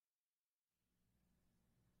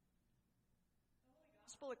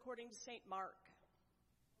Gospel according to St. Mark.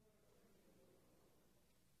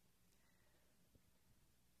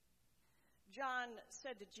 John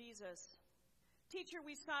said to Jesus, "Teacher,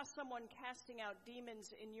 we saw someone casting out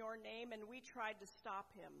demons in your name, and we tried to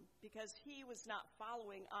stop him because he was not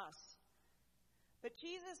following us." But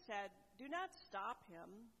Jesus said, "Do not stop him,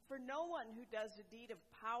 for no one who does a deed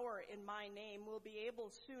of power in my name will be able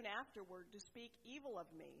soon afterward to speak evil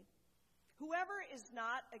of me. Whoever is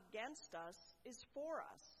not against us is for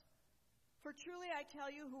us. For truly I tell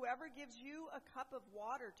you, whoever gives you a cup of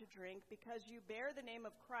water to drink because you bear the name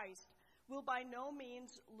of Christ will by no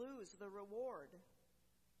means lose the reward.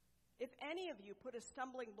 If any of you put a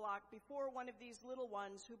stumbling block before one of these little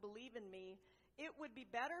ones who believe in me, it would be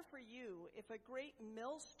better for you if a great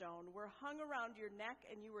millstone were hung around your neck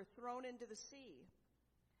and you were thrown into the sea.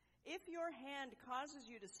 If your hand causes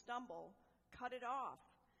you to stumble, cut it off.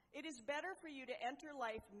 It is better for you to enter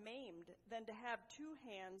life maimed than to have two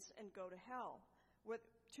hands and go to hell,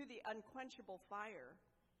 to the unquenchable fire.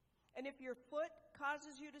 And if your foot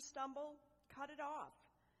causes you to stumble, cut it off.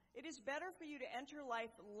 It is better for you to enter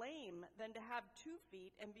life lame than to have 2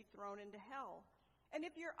 feet and be thrown into hell. And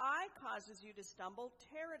if your eye causes you to stumble,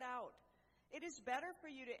 tear it out. It is better for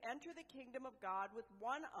you to enter the kingdom of God with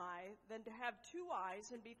 1 eye than to have 2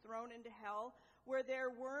 eyes and be thrown into hell, where their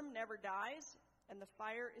worm never dies and the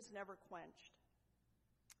fire is never quenched.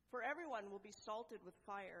 For everyone will be salted with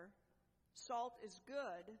fire. Salt is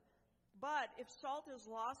good, but if salt has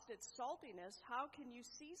lost its saltiness, how can you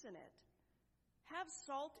season it? Have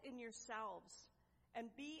salt in yourselves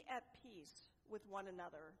and be at peace with one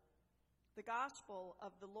another." The gospel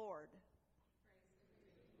of the Lord.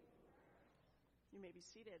 You may be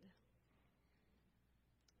seated.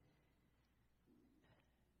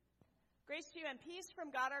 Grace to you and peace from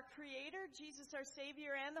God our Creator, Jesus our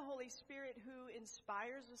Savior, and the Holy Spirit who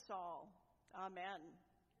inspires us all. Amen.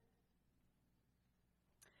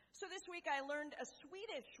 So this week I learned a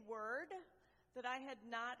Swedish word that I had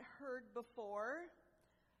not heard before,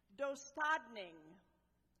 dostadning.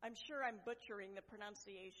 I'm sure I'm butchering the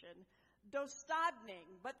pronunciation.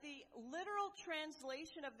 Dostadning, but the literal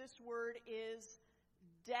translation of this word is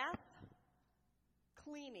death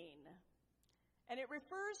cleaning. And it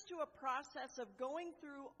refers to a process of going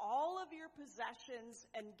through all of your possessions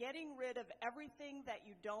and getting rid of everything that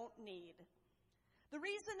you don't need. The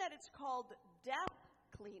reason that it's called death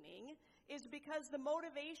cleaning is because the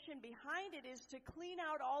motivation behind it is to clean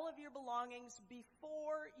out all of your belongings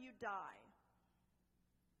before you die.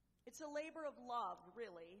 It's a labor of love,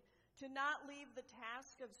 really, to not leave the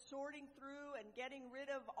task of sorting through and getting rid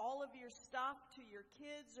of all of your stuff to your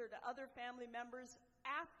kids or to other family members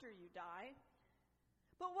after you die.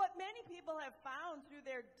 But what many people have found through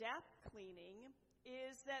their death cleaning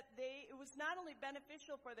is that it was not only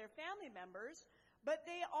beneficial for their family members, but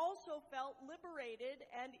they also felt liberated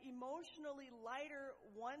and emotionally lighter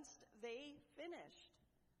once they finished.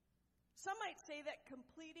 Some might say that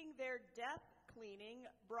completing their death cleaning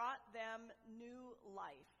brought them new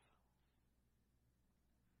life.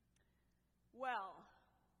 Well,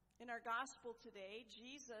 in our gospel today,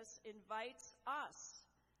 Jesus invites us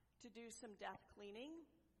to do some death cleaning,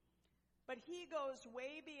 but he goes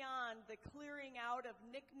way beyond the clearing out of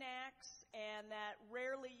knickknacks and that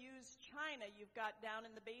rarely used china you've got down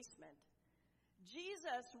in the basement.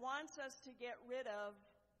 Jesus wants us to get rid of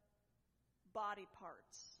body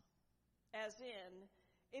parts, as in,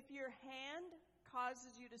 if your hand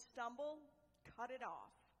causes you to stumble, cut it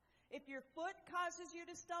off. If your foot causes you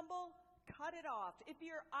to stumble, cut it off. If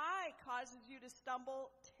your eye causes you to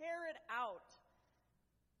stumble, tear it out.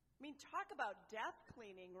 I mean, talk about death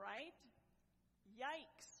cleaning, right?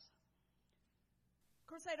 Yikes. Of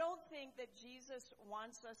course, I don't think that Jesus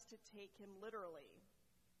wants us to take him literally.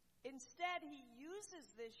 Instead, he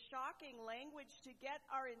uses this shocking language to get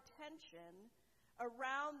our attention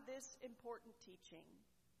around this important teaching.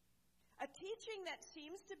 A teaching that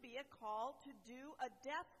seems to be a call to do a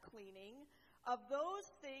death cleaning of those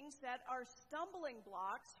things that are stumbling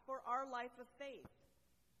blocks for our life of faith.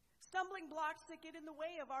 Stumbling blocks that get in the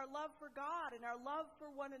way of our love for God and our love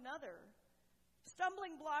for one another.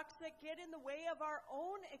 Stumbling blocks that get in the way of our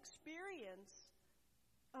own experience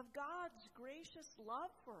of God's gracious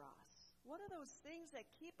love for us. What are those things that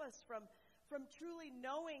keep us from truly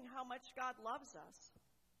knowing how much God loves us?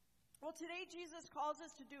 Well, today Jesus calls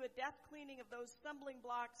us to do a death cleaning of those stumbling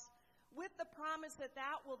blocks with the promise that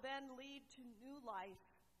that will then lead to new life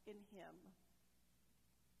in him.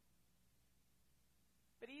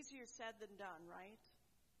 But easier said than done, right?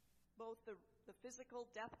 Both the physical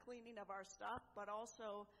death cleaning of our stuff, but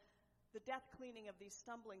also the death cleaning of these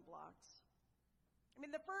stumbling blocks. I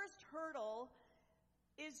mean, the first hurdle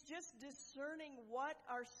is just discerning what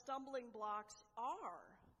our stumbling blocks are.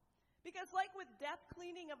 Because like with death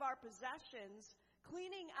cleaning of our possessions,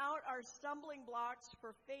 cleaning out our stumbling blocks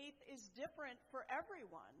for faith is different for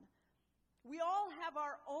everyone. We all have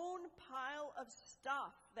our own pile of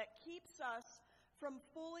stuff that keeps us from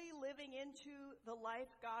fully living into the life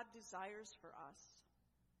God desires for us.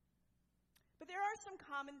 But there are some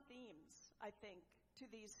common themes, I think, to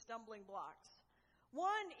these stumbling blocks.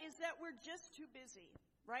 One is that we're just too busy,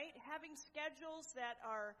 right? Having schedules that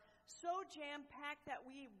are so jam-packed that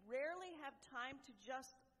we rarely have time to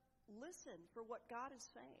just listen for what God is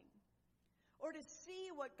saying or to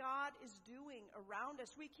see what God is doing around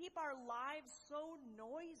us. We keep our lives so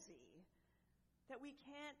noisy that we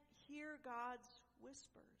can't hear God's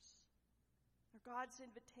whispers or God's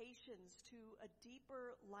invitations to a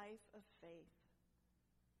deeper life of faith.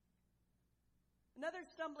 Another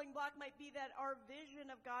stumbling block might be that our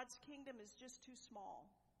vision of God's kingdom is just too small.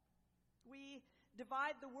 We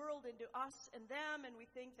divide the world into us and them, and we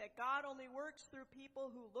think that God only works through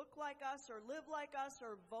people who look like us or live like us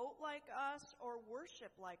or vote like us or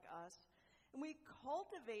worship like us. And we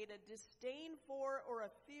cultivate a disdain for or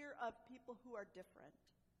a fear of people who are different.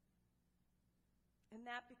 And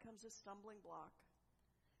that becomes a stumbling block.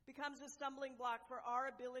 Becomes a stumbling block for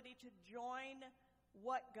our ability to join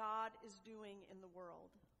what God is doing in the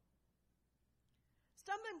world.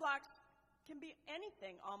 Stumbling blocks can be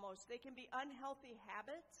anything almost. They can be unhealthy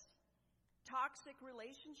habits, toxic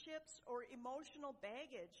relationships, or emotional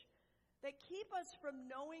baggage that keep us from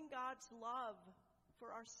knowing God's love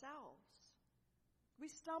for ourselves. We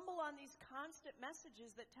stumble on these constant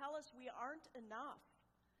messages that tell us we aren't enough,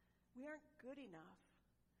 we aren't good enough.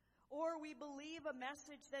 Or we believe a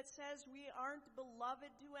message that says we aren't beloved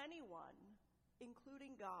to anyone,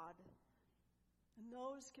 including God. And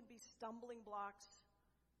those can be stumbling blocks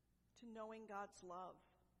to knowing God's love.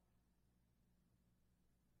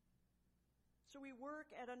 So we work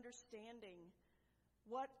at understanding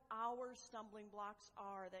what our stumbling blocks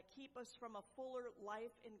are that keep us from a fuller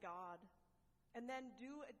life in God, and then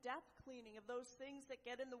do a death cleaning of those things that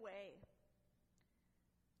get in the way.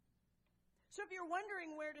 So if you're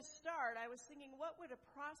wondering where to start, I was thinking, what would a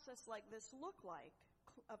process like this look like,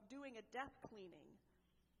 of doing a death cleaning?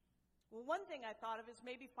 Well, one thing I thought of is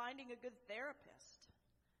maybe finding a good therapist,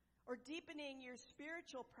 or deepening your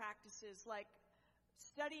spiritual practices like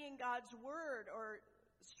studying God's Word, or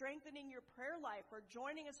strengthening your prayer life, or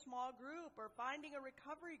joining a small group, or finding a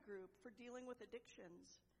recovery group for dealing with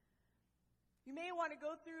addictions. You may want to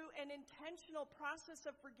go through an intentional process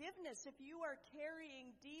of forgiveness if you are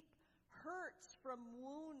carrying deep hurts from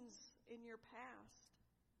wounds in your past.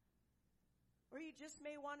 Or you just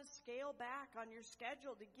may want to scale back on your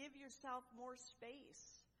schedule to give yourself more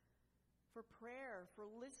space for prayer, for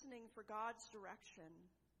listening for God's direction.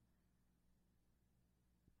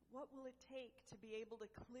 What will it take to be able to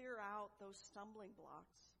clear out those stumbling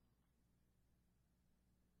blocks?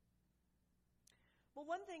 Well,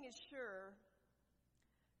 one thing is sure,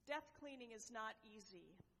 death cleaning is not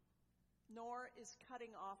easy, nor is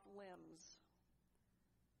cutting off limbs.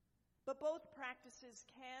 But both practices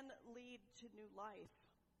can lead to new life.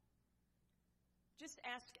 Just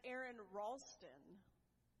ask Aaron Ralston.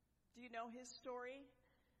 Do you know his story?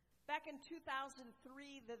 Back in 2003,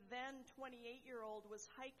 the then 28-year-old was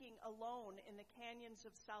hiking alone in the canyons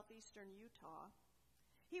of southeastern Utah.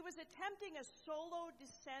 He was attempting a solo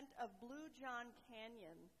descent of Blue John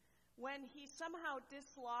Canyon when he somehow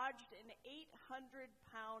dislodged an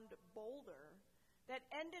 800-pound boulder that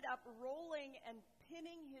ended up rolling and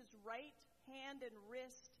pinning his right hand and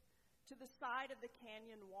wrist to the side of the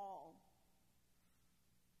canyon wall.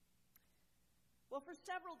 Well, for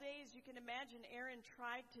several days, you can imagine Aaron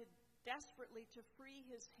tried desperately to free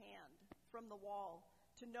his hand from the wall,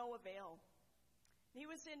 to no avail. He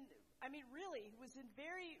was in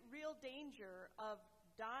very real danger of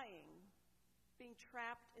dying, being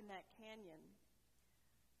trapped in that canyon.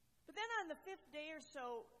 But then on the 5th day or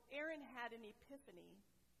so, Aaron had an epiphany,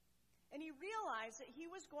 and he realized that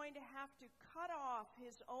he was going to have to cut off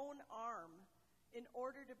his own arm in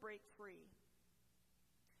order to break free.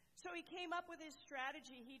 So he came up with his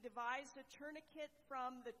strategy. He devised a tourniquet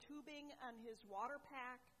from the tubing on his water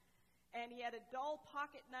pack, and he had a dull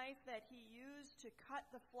pocket knife that he used to cut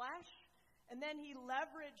the flesh, and then he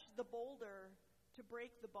leveraged the boulder to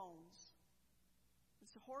break the bones.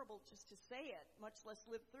 It's horrible just to say it, much less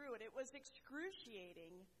live through it. It was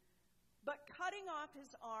excruciating, but cutting off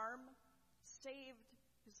his arm saved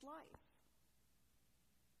his life.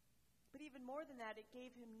 But even more than that, it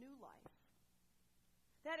gave him new life.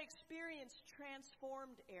 That experience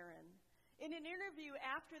transformed Aaron. In an interview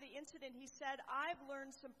after the incident, he said, "I've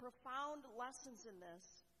learned some profound lessons in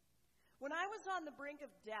this. When I was on the brink of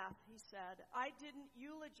death," he said, "I didn't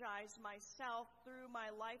eulogize myself through my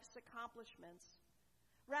life's accomplishments.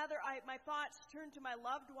 Rather, my thoughts turned to my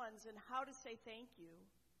loved ones and how to say thank you.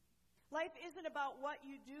 Life isn't about what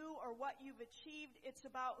you do or what you've achieved. It's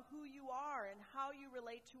about who you are and how you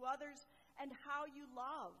relate to others and how you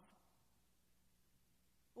love."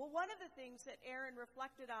 Well, one of the things that Aaron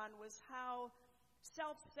reflected on was how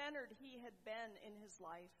self-centered he had been in his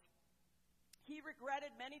life. He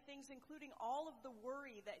regretted many things, including all of the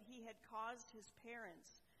worry that he had caused his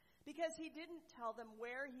parents, because he didn't tell them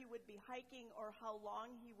where he would be hiking or how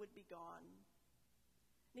long he would be gone.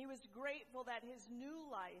 And he was grateful that his new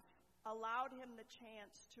life allowed him the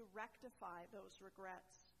chance to rectify those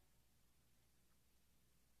regrets.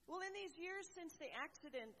 Well, in these years since the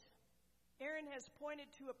accident, Aaron has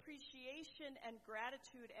pointed to appreciation and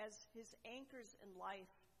gratitude as his anchors in life.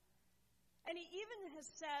 And he even has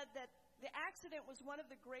said that the accident was one of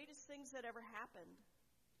the greatest things that ever happened.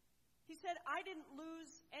 He said, "I didn't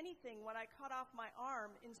lose anything when I cut off my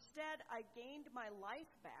arm. Instead, I gained my life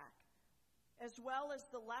back, as well as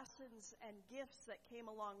the lessons and gifts that came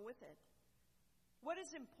along with it. What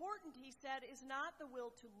is important," he said, "is not the will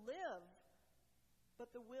to live,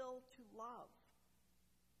 but the will to love."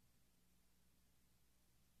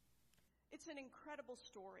 It's an incredible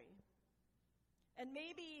story, and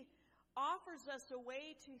maybe offers us a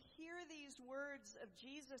way to hear these words of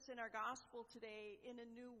Jesus in our gospel today in a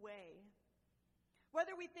new way.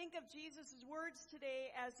 Whether we think of Jesus' words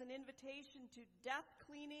today as an invitation to death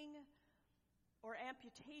cleaning or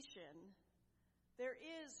amputation, there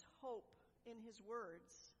is hope in his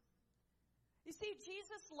words. You see,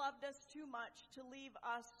 Jesus loved us too much to leave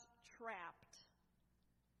us trapped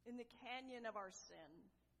in the canyon of our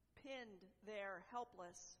sin, pinned there,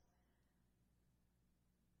 helpless.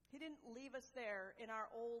 He didn't leave us there in our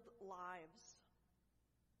old lives.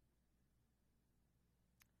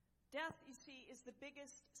 Death, you see, is the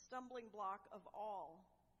biggest stumbling block of all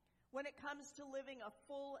when it comes to living a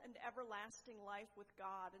full and everlasting life with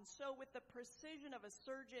God. And so with the precision of a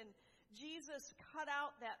surgeon, Jesus cut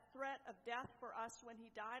out that threat of death for us when he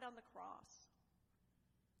died on the cross.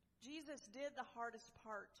 Jesus did the hardest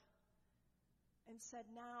part and said,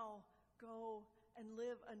 "Now go and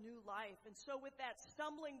live a new life." And so with that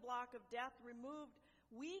stumbling block of death removed,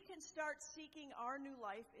 we can start seeking our new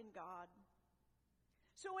life in God.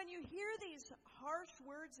 So when you hear these harsh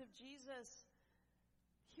words of Jesus,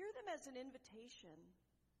 hear them as an invitation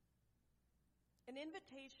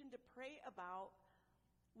to pray about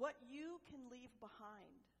what you can leave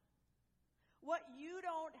behind, what you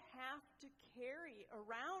don't have to carry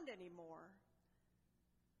around anymore,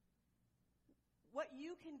 what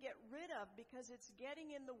you can get rid of because it's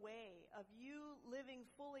getting in the way of you living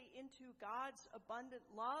fully into God's abundant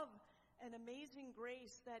love and amazing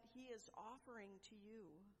grace that he is offering to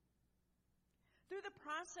you. Through the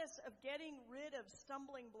process of getting rid of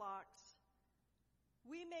stumbling blocks,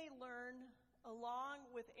 we may learn,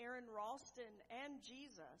 along with Aaron Ralston and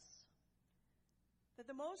Jesus, that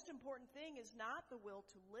the most important thing is not the will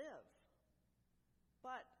to live,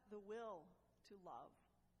 but the will to love.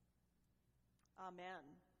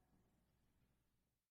 Amen.